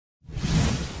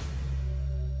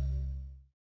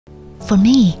For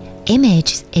me,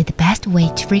 images is the best way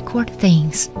to record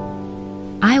things.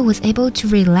 I was able to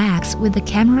relax with the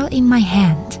camera in my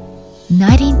hand.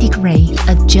 90-degree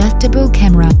adjustable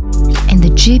camera and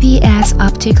the GPS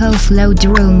optical flow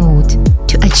dual mode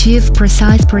to achieve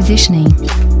precise positioning.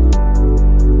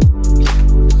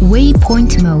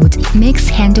 Waypoint mode makes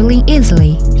handling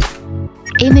easily.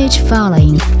 Image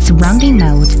filing, surrounding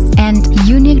mode, and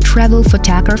unique travel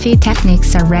photography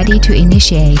techniques are ready to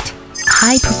initiate.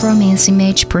 High-performance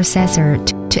image processor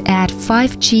to add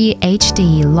 5G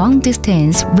HD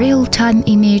long-distance real-time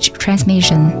image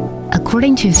transmission,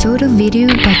 according to photo video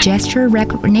by gesture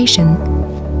recognition.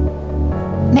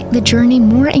 Make the journey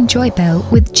more enjoyable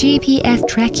with GPS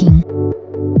tracking.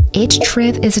 Each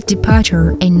trip is a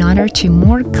departure in order to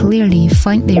more clearly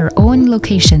find their own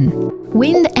location.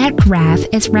 When the aircraft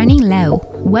is running low,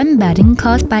 one button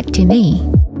calls back to me.